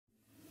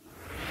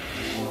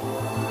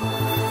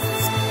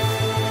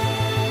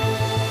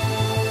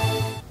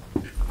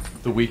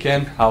the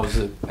weekend? How is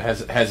it?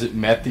 Has it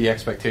met the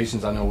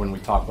expectations? I know when we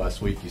talked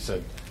last week, you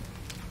said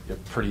you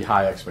have pretty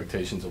high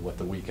expectations of what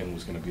the weekend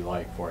was going to be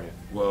like for you.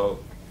 Well,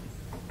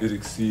 it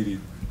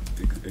exceeded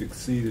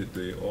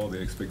all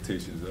the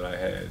expectations that I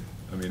had.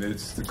 I mean,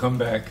 it's to come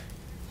back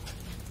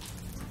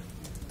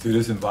to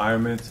this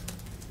environment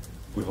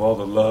with all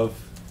the love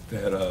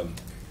that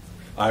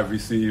I've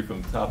received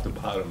from top to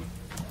bottom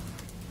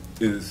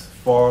is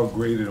far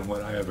greater than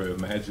what I ever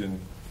imagined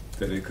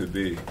that it could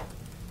be.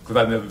 Because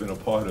I've never been a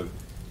part of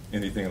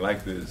anything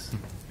like this,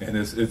 and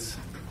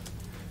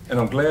and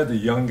I'm glad the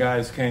young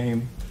guys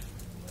came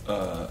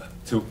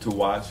to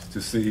watch,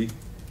 to see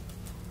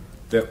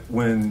that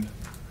when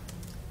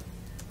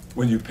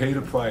you pay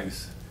the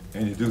price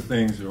and you do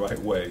things the right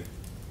way,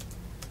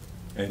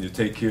 and you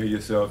take care of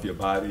yourself, your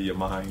body, your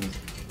mind,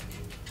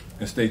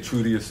 and stay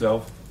true to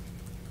yourself,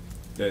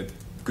 that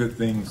good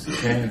things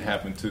can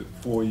happen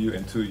for you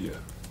and to you.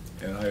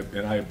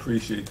 And I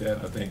appreciate that.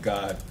 I thank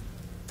God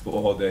for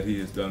all that He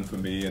has done for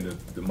me, and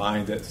the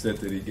mindset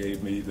that He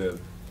gave me, the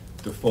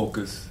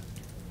focus,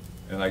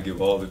 and I give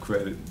all the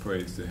credit and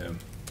praise to Him.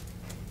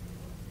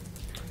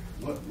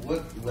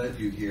 What led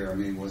you here? I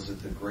mean, was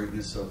it the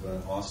greatness of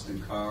an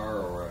Austin Carr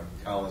or a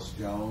Collis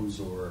Jones,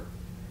 or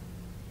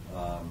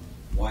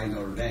why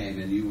Notre Dame?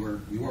 And you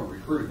weren't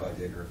recruited by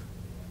Digger,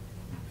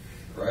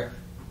 correct?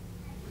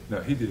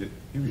 No, he did.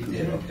 He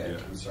did. Okay, yeah.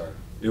 I'm sorry.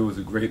 It was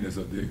the greatness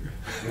of Digger.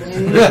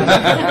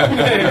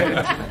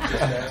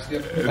 At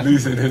At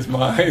least in his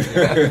mind.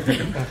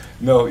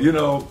 No, you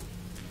know,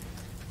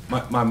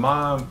 my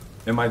mom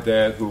and my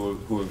dad,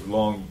 who have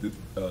long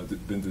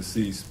been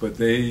deceased, but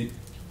I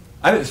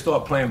didn't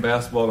start playing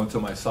basketball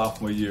until my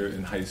sophomore year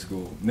in high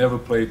school. Never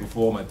played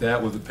before. My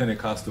dad was a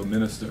Pentecostal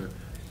minister,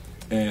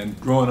 and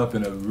growing up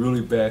in a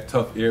really bad,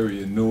 tough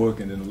area in Newark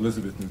and in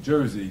Elizabeth, New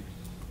Jersey,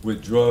 where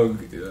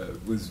drugs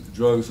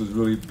was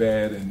really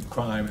bad, and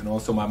crime, and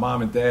also my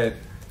mom and dad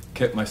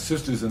kept my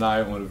sisters and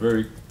I on a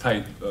very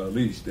tight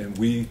leash. And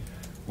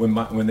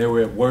when they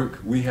were at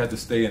work, we had to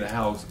stay in the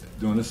house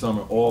during the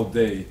summer all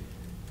day,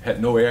 had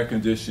no air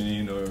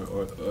conditioning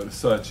or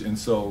such, and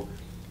so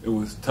it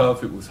was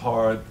tough, it was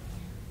hard.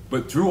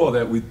 But through all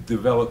that, we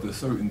developed a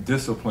certain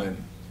discipline,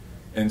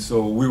 and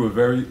so we were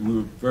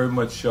very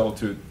much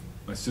sheltered,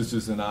 my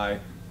sisters and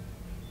I.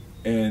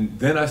 And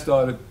then I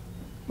started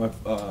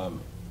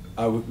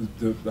I was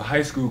the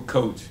high school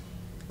coach,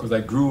 because I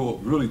grew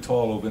really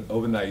tall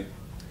overnight,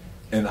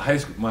 and the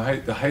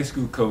high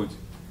school coach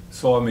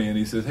saw me and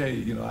he said, "Hey,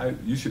 you know,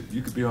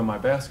 you could be on my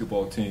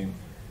basketball team."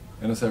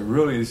 And I said,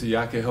 "Really?" He said,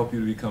 "Yeah, I can help you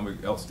to become an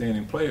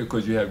outstanding player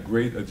because you have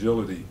great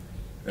agility."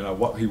 And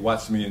he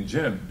watched me in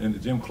the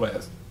gym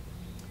class.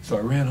 So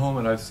I ran home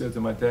and I said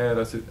to my dad,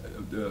 I said,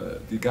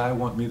 "The guy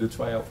want me to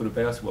try out for the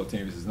basketball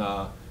team." He says,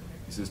 "Nah."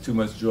 He says, "Too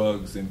much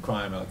drugs and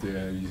crime out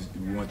there.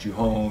 We want you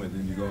home, and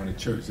then you're going to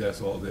church.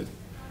 That's all that."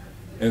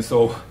 And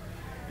so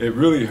it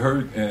really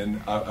hurt,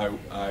 and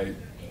I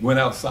went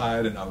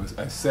outside and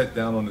I sat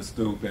down on the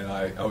stoop and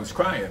I was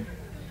crying.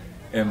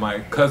 And my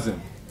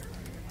cousin,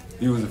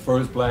 he was the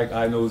first black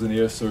eye, nose, and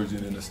ear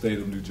surgeon in the state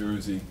of New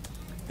Jersey,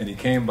 and he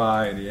came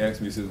by and he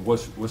asked me, he said,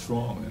 "What's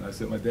wrong?" And I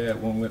said, "My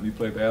dad won't let me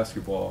play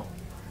basketball."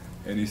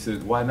 And he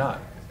said, "Why not?"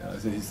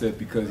 He said,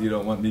 "Because he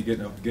don't want me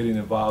getting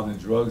involved in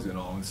drugs and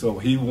all." And so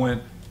he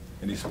went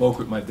and he spoke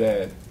with my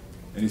dad,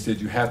 and he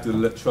said, "You have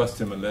to trust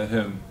him and let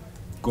him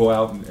go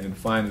out and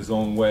find his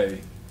own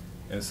way."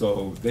 And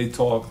so they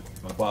talked.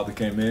 My father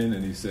came in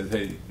and he said,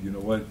 "Hey, you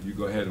know what? You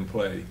go ahead and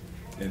play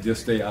and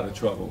just stay out of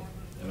trouble."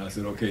 And I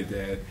said, "Okay,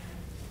 Dad."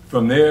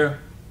 From there,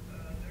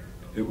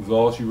 it was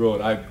all she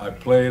wrote. I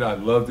played. I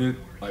loved it.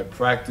 I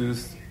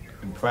practiced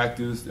and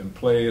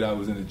played. I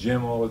was in the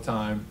gym all the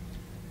time.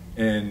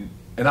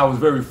 And I was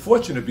very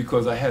fortunate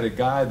because I had a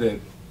guy that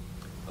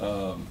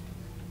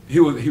he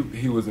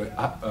was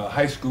a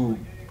high school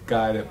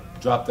guy that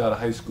dropped out of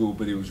high school,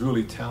 but he was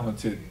really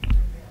talented.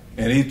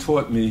 And he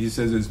taught me, he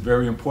says, it's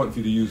very important for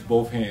you to use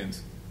both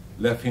hands,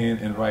 left hand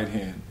and right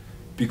hand.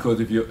 Because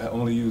if you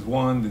only use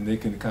one, then they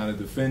can kind of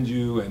defend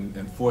you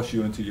and force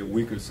you into your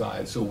weaker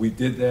side. So we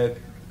did that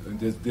and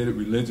just did it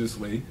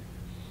religiously.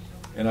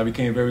 And I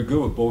became very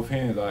good with both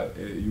hands.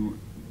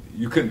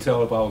 You couldn't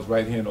tell if I was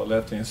right hand or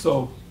left hand.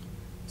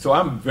 So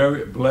I'm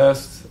very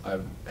blessed.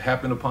 I've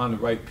happened upon the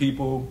right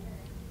people.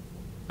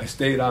 I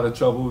stayed out of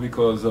trouble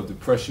because of the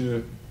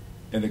pressure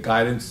and the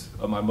guidance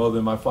of my mother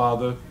and my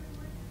father.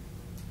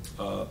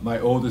 My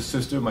oldest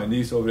sister, my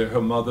niece over there,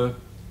 her mother,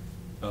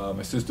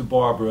 my sister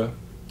Barbara,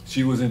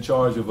 she was in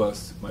charge of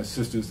us, my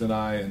sisters and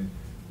I, and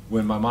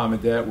when my mom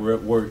and dad were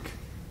at work.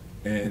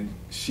 And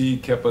she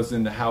kept us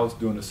in the house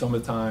during the summer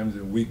times,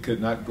 and we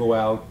could not go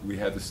out. We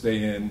had to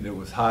stay in. It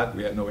was hot.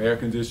 We had no air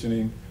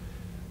conditioning.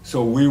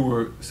 So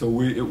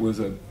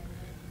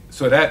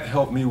that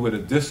helped me with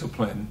a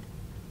discipline,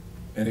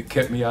 and it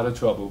kept me out of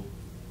trouble.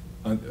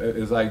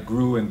 As I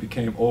grew and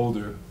became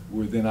older,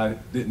 where then I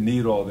didn't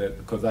need all that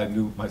because I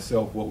knew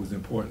myself what was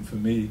important for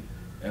me,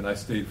 and I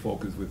stayed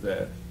focused with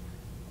that.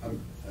 I'm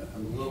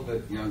a little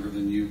bit younger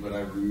than you, but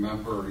I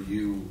remember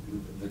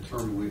the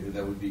term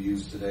that would be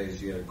used today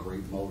is you had a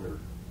great motor.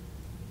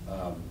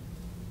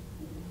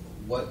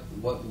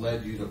 What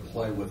led you to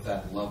play with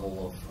that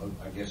level of,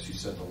 I guess you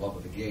said the love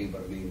of the game,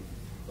 but I mean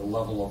the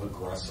level of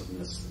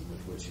aggressiveness with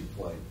which you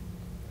played?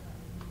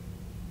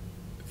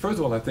 First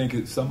of all, I think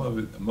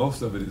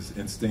most of it is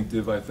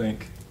instinctive. I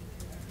think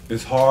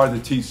it's hard to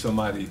teach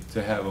somebody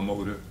to have a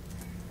motor.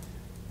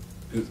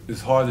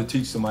 It's hard to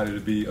teach somebody to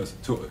be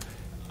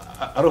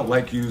I don't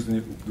like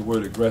using the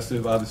word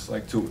aggressive. I just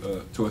like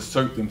to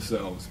assert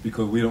themselves,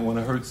 because we don't want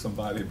to hurt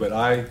somebody. But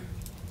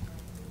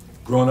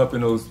growing up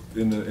in those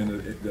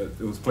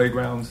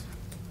playgrounds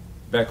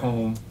back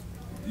home,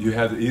 you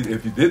had to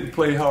if you didn't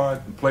play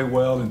hard and play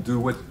well and do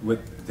what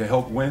to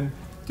help win,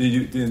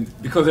 then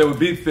because there would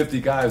be 50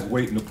 guys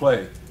waiting to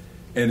play,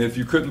 and if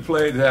you couldn't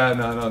play,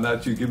 no,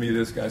 not you, give me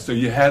this guy. So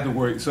you had to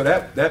work. So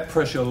that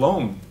pressure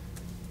alone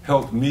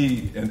helped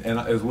me and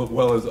as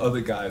well as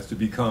other guys to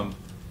become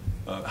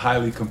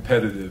highly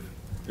competitive.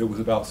 It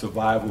was about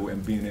survival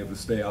and being able to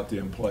stay out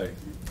there and play.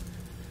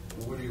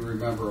 What do you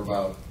remember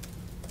about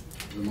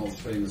the most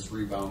famous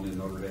rebound in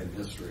Notre Dame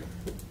history?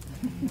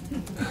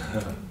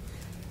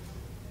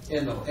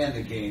 and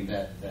the game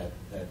that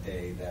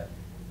day, that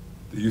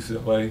the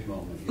UCLA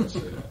moment, yes,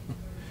 sir.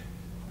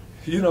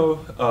 You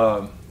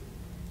know,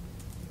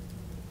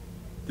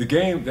 the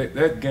game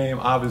that game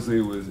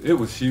obviously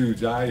was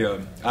huge.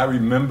 I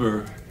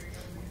remember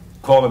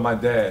calling my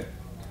dad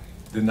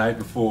the night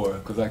before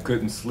because I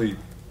couldn't sleep,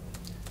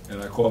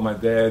 and I called my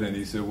dad and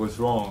he said, "What's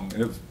wrong?"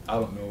 And it was, I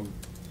don't know,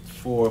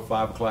 4 or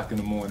 5 o'clock in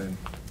the morning.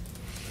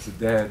 I said,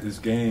 "Dad, this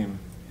game,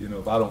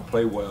 if I don't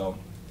play well,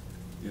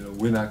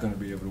 we're not going to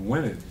be able to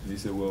win it." And he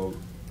said, "Well,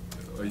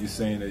 are you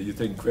saying that you're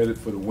taking credit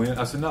for the win?"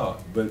 I said, "No,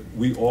 but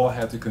we all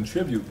have to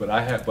contribute, but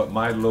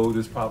my load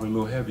is probably a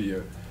little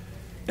heavier."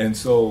 And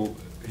so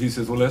he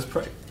says, "Well, let's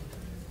pray."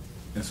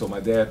 And so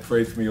my dad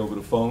prayed for me over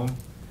the phone.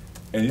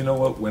 And you know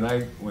what? When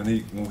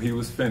he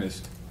was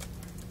finished,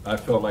 I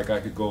felt like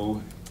I could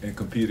go and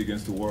compete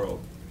against the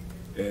world.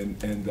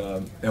 And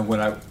I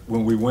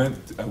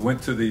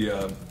went to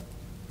the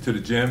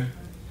gym,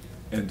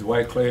 and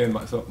Dwight Clay and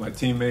my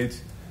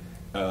teammates,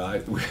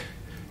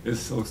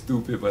 it's so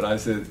stupid, but I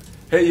said,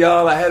 "Hey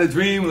y'all, I had a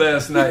dream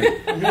last night."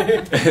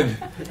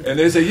 and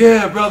they said,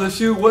 "Yeah, brother,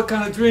 shoot, what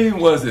kind of dream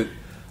was it?"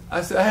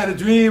 I said, "I had a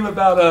dream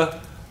about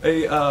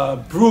a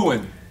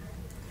Bruin."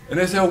 And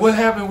they said, "What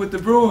happened with the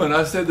Bruin?"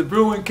 I said, "The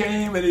Bruin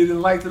came and he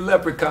didn't like the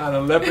leprechaun.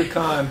 And the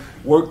leprechaun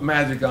worked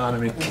magic on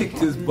him and kicked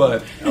his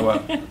butt." Oh,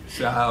 well,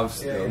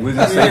 we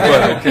just say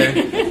butt,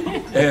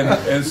 okay?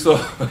 And so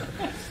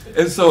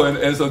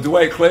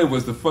Dwight Clay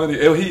was the funny.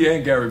 He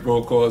and Gary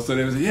Brokaw. So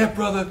they was, "Yeah,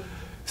 brother.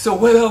 So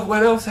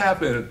what else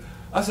happened?"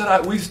 I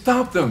said, "We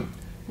stopped them.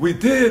 We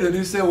did." And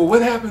he said, "Well,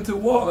 what happened to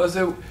Walton?" I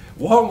said,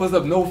 "Walton was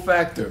of no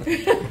factor."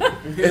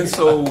 And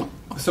so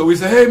we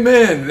said, "Hey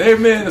man."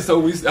 And so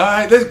we said, "All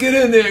right, let's get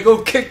in there, go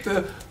kick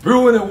the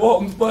Bruin and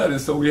Walton's butt." And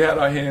so we had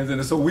our hands in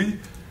it. So we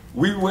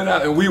went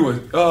out and we were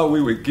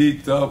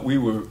geeked up. We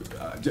were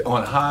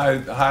on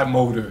high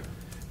motor.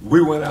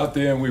 We went out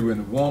there and we were in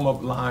the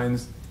warm-up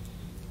lines,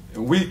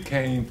 and we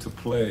came to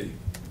play.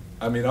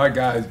 I mean, our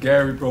guys,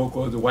 Gary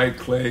Brokaw, Dwight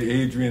Clay,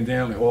 Adrian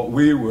Danley,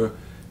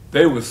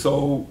 they were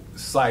so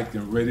psyched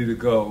and ready to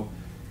go.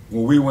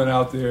 When we went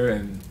out there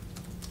and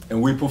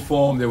we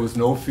performed, there was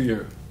no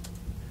fear.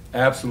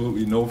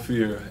 Absolutely no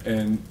fear.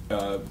 And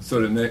so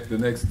the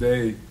next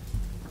day,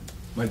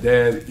 my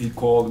dad, he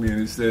called me and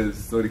he says,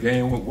 "So the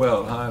game went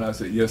well, huh?" And I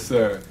said, "Yes,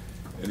 sir."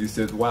 And he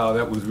said, "Wow,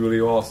 that was really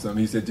awesome."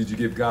 He said, "Did you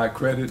give God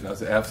credit?" And I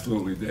said,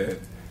 "Absolutely, Dad."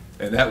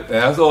 And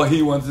that's all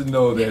he wanted to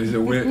know. That he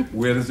said,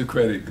 where does the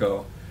credit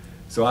go?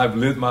 So I've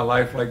lived my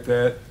life like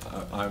that.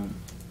 I'm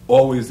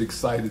always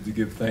excited to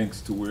give thanks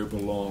to where it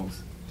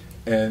belongs.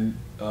 And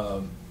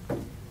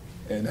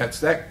that's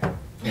that.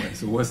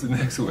 So what's the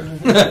next one?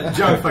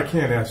 John, if I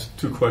can ask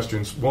 2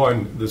 questions.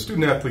 One, the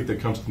student athlete that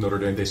comes to Notre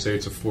Dame, they say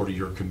it's a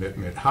 40-year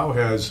commitment. How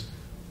has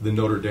the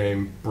Notre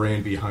Dame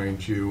brand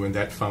behind you and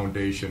that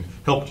foundation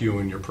helped you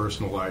in your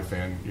personal life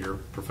and your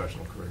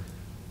professional career?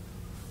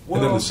 Well,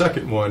 and then the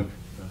second one,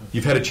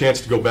 you've had a chance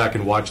to go back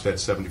and watch that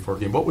 74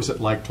 game. What was it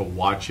like to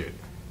watch it?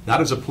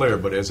 Not as a player,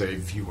 but as a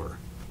viewer.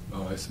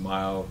 Oh, I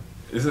smile.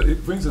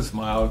 It brings a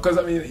smile. Because,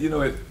 I mean,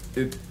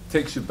 it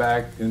takes you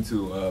back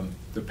into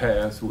the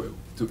past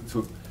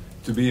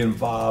to be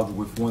involved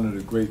with one of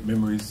the great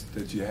memories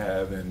that you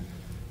have, and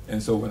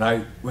so when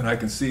I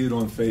can see it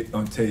on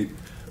tape,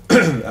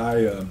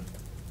 I'm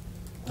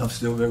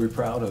still very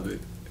proud of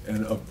it,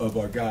 and of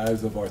our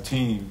guys, of our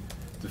team,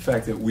 the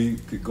fact that we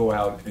could go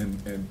out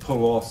and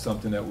pull off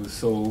something that was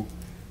so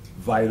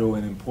vital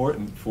and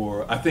important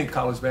for, I think,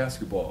 college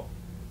basketball,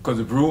 because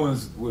the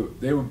Bruins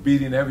they were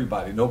beating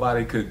everybody.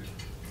 Nobody could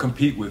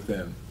compete with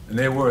them, and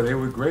they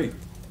were great,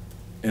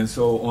 and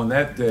so on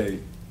that day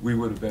we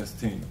were the best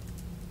team.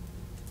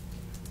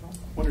 I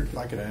wondered if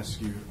I could ask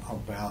you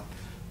about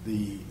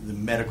the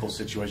medical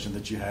situation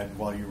that you had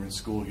while you were in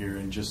school here,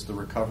 and just the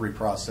recovery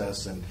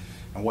process and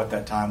what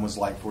that time was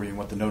like for you, and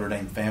what the Notre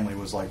Dame family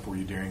was like for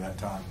you during that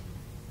time.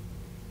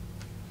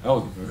 That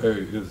was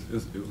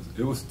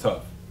it was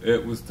tough.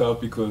 It was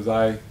tough because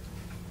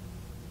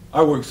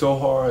I worked so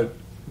hard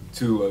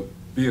to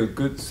be a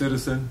good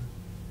citizen,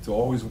 to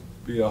always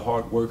be a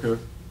hard worker.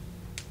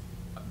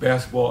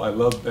 Basketball, I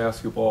love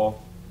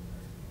basketball.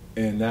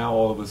 And now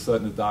all of a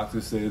sudden the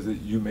doctor says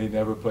that you may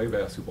never play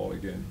basketball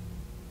again.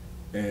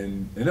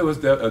 And it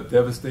was a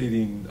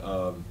devastating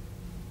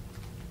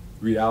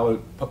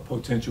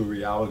potential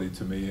reality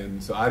to me.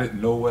 And so I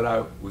didn't know what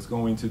I was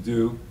going to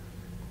do.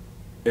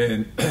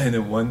 And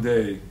then one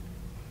day,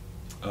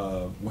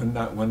 one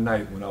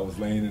night when I was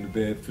laying in the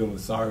bed feeling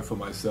sorry for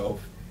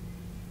myself,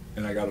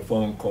 and I got a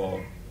phone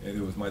call, and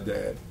it was my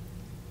dad.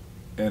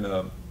 And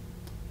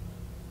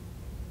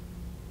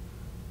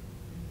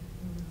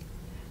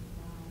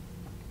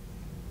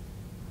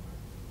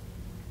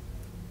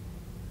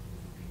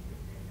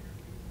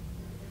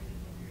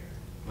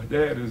my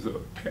dad is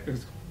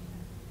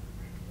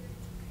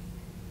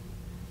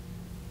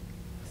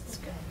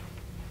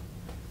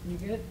You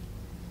good?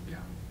 yeah.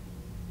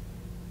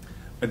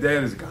 My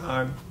dad is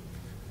gone,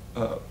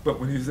 but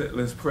when he said,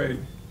 "Let's pray,"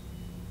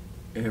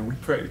 and we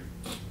prayed,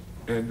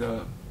 and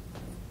I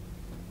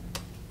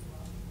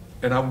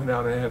went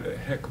out and had a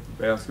heck of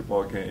a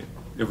basketball game.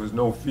 There was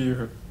no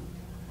fear.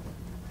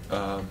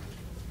 There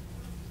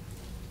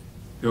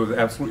was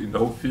absolutely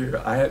no fear.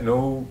 I had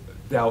no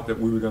doubt that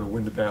we were going to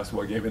win the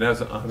basketball game, and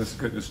that's an honest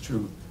goodness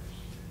truth.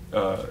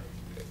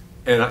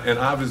 And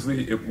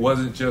obviously it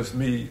wasn't just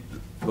me.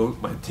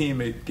 My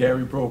teammate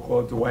Gary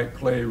Brokaw, Dwight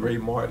Clay, Ray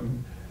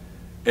Martin,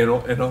 and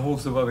a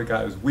host of other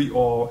guys. We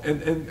all,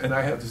 and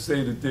I have to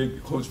say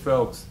that Coach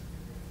Phelps,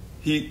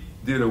 he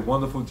did a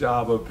wonderful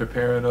job of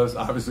preparing us.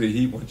 Obviously,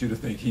 he wants you to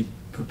think he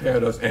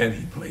prepared us and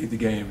he played the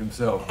game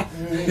himself.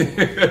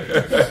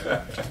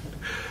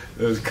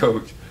 As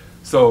coach.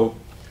 So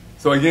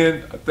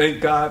again, thank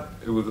God,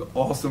 it was an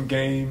awesome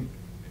game.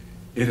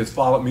 It has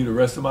followed me the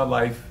rest of my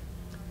life,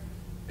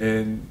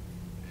 and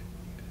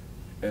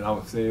I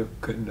would say it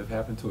couldn't have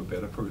happened to a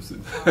better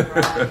person. All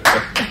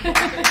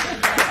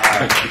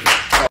right.